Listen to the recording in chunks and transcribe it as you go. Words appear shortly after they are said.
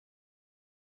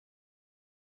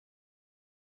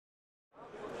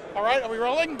All right, are we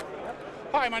rolling?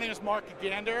 Hi, my name is Mark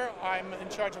Gander. I'm in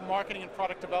charge of marketing and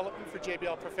product development for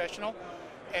JBL Professional.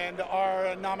 And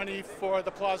our nominee for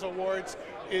the PLASA Awards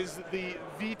is the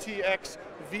VTX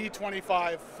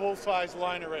V25 full-size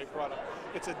line array product.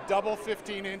 It's a double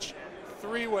 15-inch,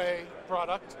 three-way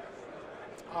product.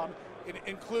 It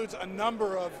includes a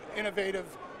number of innovative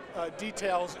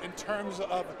details in terms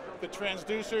of the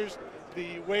transducers,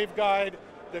 the waveguide,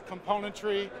 the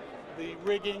componentry, the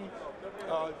rigging.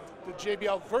 The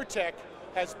JBL VTX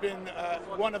has been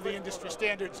one of the industry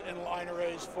standards in line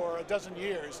arrays for a dozen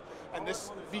years, and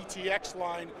this VTX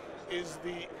line is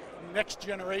the next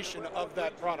generation of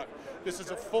that product. This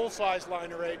is a full-size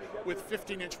line array with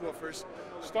 15-inch woofers.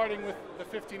 Starting with the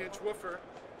 15-inch woofer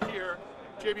here,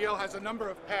 JBL has a number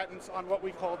of patents on what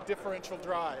we call differential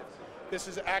drive. This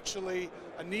is actually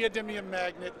a neodymium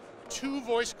magnet, two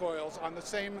voice coils on the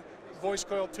same voice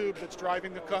coil tube that's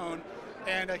driving the cone,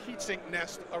 and a heatsink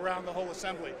nest around the whole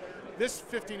assembly. This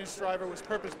 15-inch driver was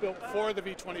purpose-built for the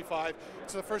V25.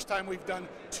 It's the first time we've done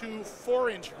two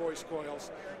 4-inch voice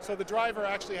coils. So the driver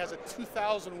actually has a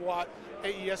 2,000 watt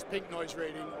AES peak noise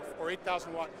rating, or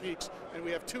 8,000 watt peaks, and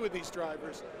we have two of these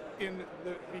drivers in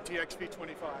the VTX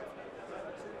V25.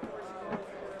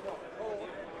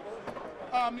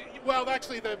 Well,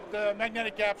 actually, the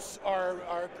magnetic gaps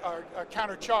are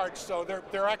countercharged, so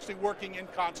they're actually working in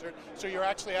concert. So you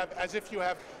actually have, as if you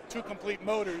have two complete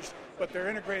motors, but they're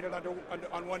integrated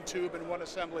on one tube and one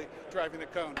assembly driving the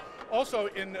cone. Also,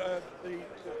 in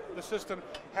the system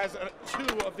has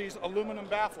two of these aluminum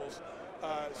baffles.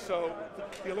 So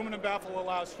the aluminum baffle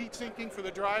allows heat sinking for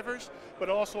the drivers, but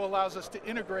also allows us to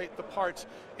integrate the parts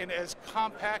in as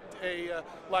compact a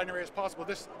line array as possible.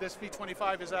 This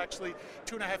V25 is actually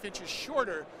 2.5 inches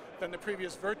shorter than the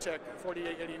previous VTX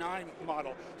 4889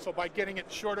 model. So by getting it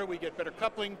shorter, we get better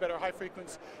coupling, better high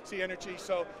frequency energy.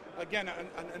 So again,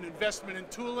 an investment in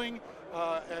tooling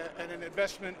and an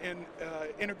investment in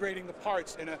integrating the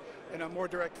parts in a more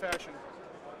direct fashion.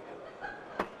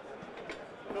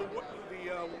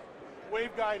 The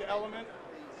Waveguide Element,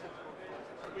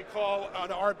 we call an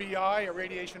RBI, a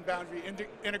radiation boundary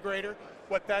integrator.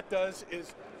 What that does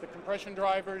is the compression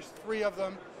drivers, three of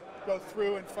them, go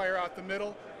through and fire out the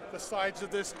middle. The sides of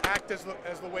this act as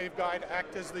the waveguide,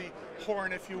 act as the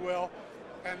horn, if you will.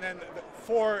 And then the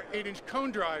four 8-inch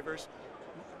cone drivers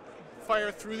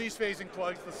fire through these phasing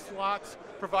plugs. The slots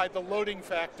provide the loading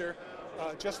factor,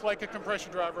 just like a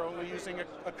compression driver, only using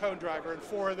a cone driver, and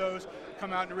four of those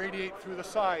come out and radiate through the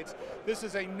sides. This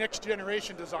is a next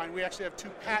generation design. We actually have two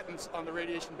patents on the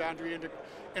radiation boundary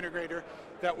integrator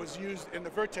that was used in the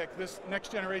VTX. This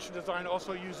next generation design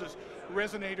also uses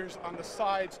resonators on the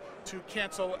sides to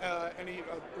cancel any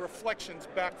reflections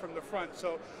back from the front.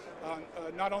 So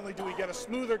not only do we get a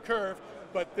smoother curve,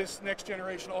 but this next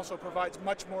generation also provides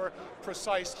much more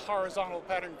precise horizontal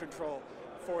pattern control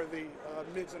for the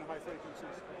mids and high frequencies.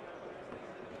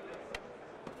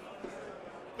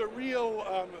 The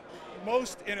real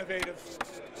most innovative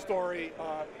story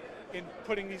in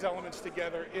putting these elements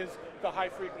together is the high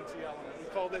frequency element. We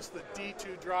call this the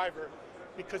D2 driver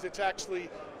because it's actually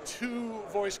two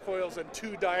voice coils and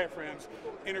two diaphragms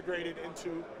integrated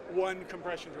into one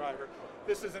compression driver.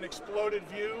 This is an exploded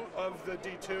view of the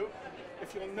D2.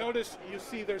 If you'll notice, you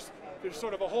see there's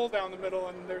sort of a hole down the middle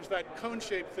and there's that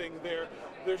cone-shaped thing there.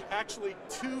 There's actually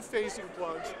two phasing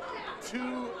plugs,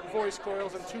 two voice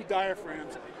coils, and two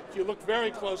diaphragms. If you look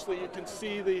very closely, you can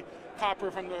see the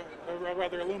copper from the, or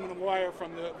rather aluminum wire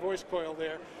from the voice coil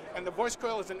there. And the voice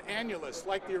coil is an annulus,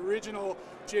 like the original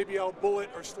JBL bullet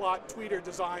or slot tweeter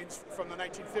designs from the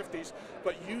 1950s,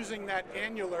 but using that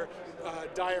annular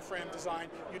diaphragm design,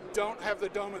 you don't have the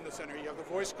dome in the center. You have the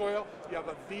voice coil, you have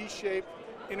a V-shaped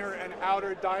inner and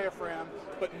outer diaphragm,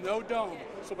 but no dome.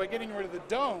 So by getting rid of the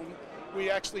dome, we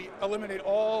actually eliminate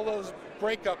all those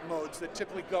breakup modes that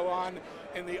typically go on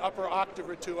in the upper octave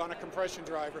or two on a compression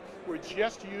driver. We're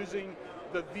just using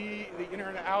the inner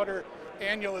and outer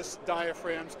annulus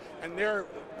diaphragms, and they're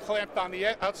clamped on the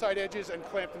outside edges and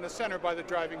clamped in the center by the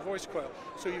driving voice coil.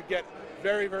 So you get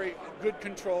very, very good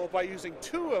control by using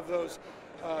two of those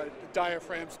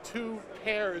diaphragms, two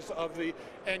pairs of the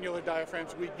annular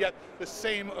diaphragms. We get the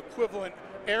same equivalent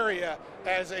area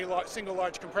as a single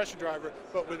large compression driver,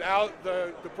 but without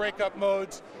the breakup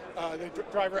modes. The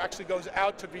driver actually goes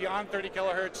out to beyond 30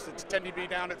 kilohertz. It's 10 dB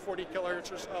down at 40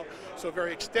 kilohertz or so. So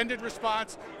very extended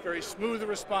response, very smooth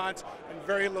response, and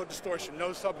very low distortion. No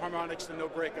subharmonics and no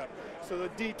breakup. So the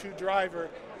D2 driver,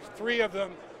 three of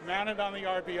them mounted on the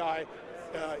RBI,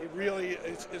 it really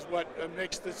is what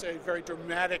makes this a very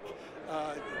dramatic,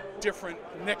 different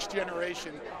next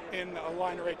generation in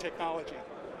line array technology.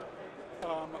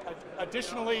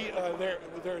 Additionally,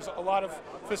 there's a lot of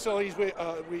facilities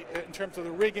in terms of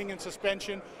the rigging and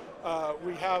suspension.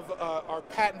 We have our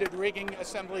patented rigging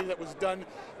assembly that was done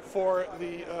for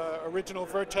the original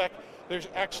Vertec. There's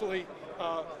actually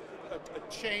a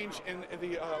change in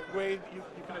the way you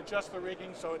can adjust the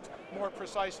rigging so it's more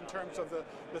precise in terms of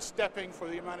the stepping for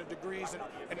the amount of degrees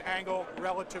and angle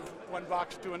relative one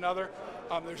box to another.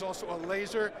 There's also a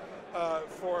laser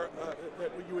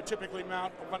that you would typically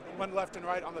mount one left and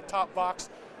right on the top box.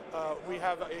 We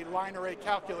have a line array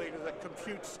calculator that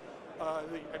computes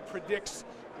and predicts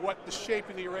what the shape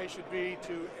of the array should be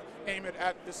to aim it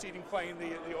at the seating plane,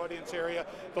 the audience area.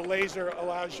 The laser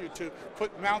allows you to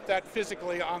mount that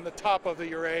physically on the top of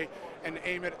the array and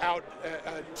aim it out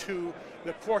to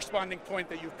the corresponding point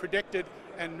that you've predicted,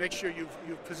 and make sure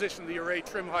you've positioned the array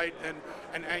trim height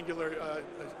and angular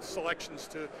selections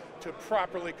to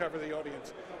properly cover the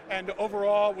audience. And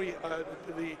overall,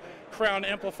 the Crown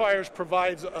Amplifiers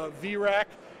provides a VRAC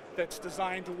that's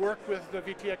designed to work with the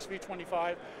VTX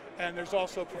V25, and there's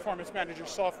also Performance Manager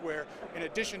software. In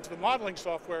addition to the modeling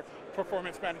software,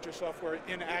 Performance Manager software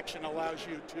in action allows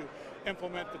you to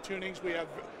implement the tunings. We have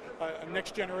a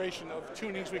next generation of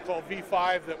tunings we call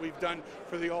V5 that we've done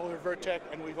for the older Vertec,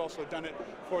 and we've also done it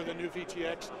for the new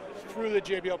VTX through the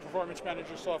JBL Performance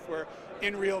Manager software.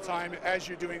 In real time, as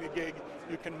you're doing the gig,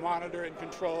 you can monitor and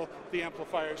control the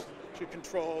amplifiers to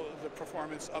control the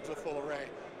performance of the full array.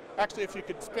 Actually, if you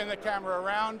could spin the camera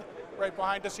around, right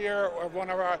behind us here, or one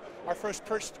of our first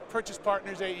purchase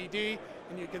partners, AED,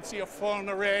 and you can see a phone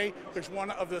array. There's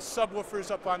one of the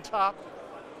subwoofers up on top.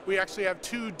 We actually have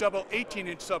two double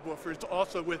 18-inch subwoofers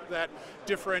also with that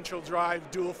differential drive,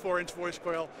 dual 4-inch voice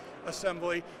coil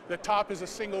assembly. The top is a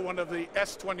single one of the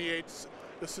S28s,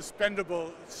 the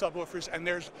suspendable subwoofers, and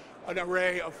there's an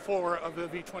array of 4 of the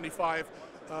V25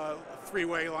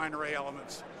 three-way line array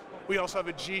elements. We also have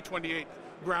a G28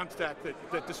 ground stack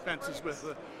that dispenses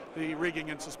with the rigging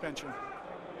and suspension.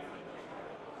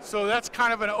 So that's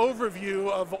kind of an overview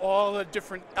of all the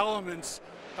different elements.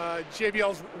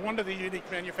 JBL is one of the unique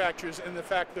manufacturers in the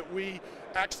fact that we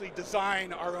actually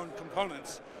design our own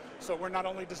components. So we're not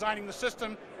only designing the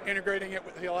system, integrating it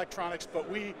with the electronics, but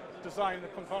we design the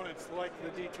components like the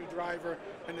D2 driver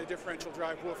and the differential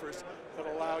drive woofers that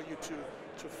allow you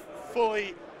to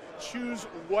fully choose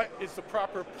what is the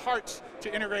proper parts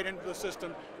to integrate into the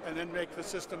system and then make the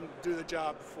system do the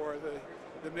job for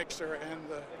the mixer and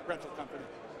the rental company.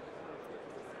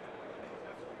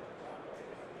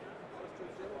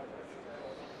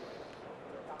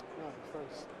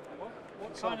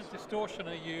 What kind of distortion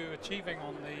are you achieving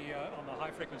on the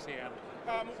high frequency end?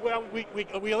 Well,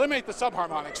 we eliminate the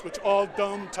subharmonics, which all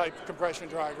dome type compression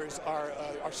drivers are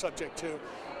subject to.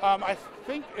 I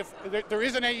think if there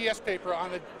is an AES paper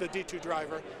on the D2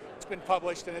 driver, it's been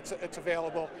published and it's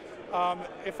available.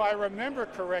 If I remember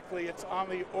correctly, it's on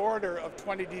the order of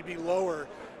 20 dB lower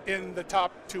in the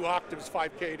top 2 octaves,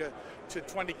 5K to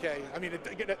 20K. I mean,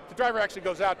 the driver actually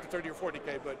goes out to 30 or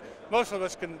 40K, but most of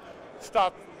us can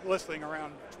stop listening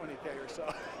around 20K or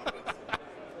so.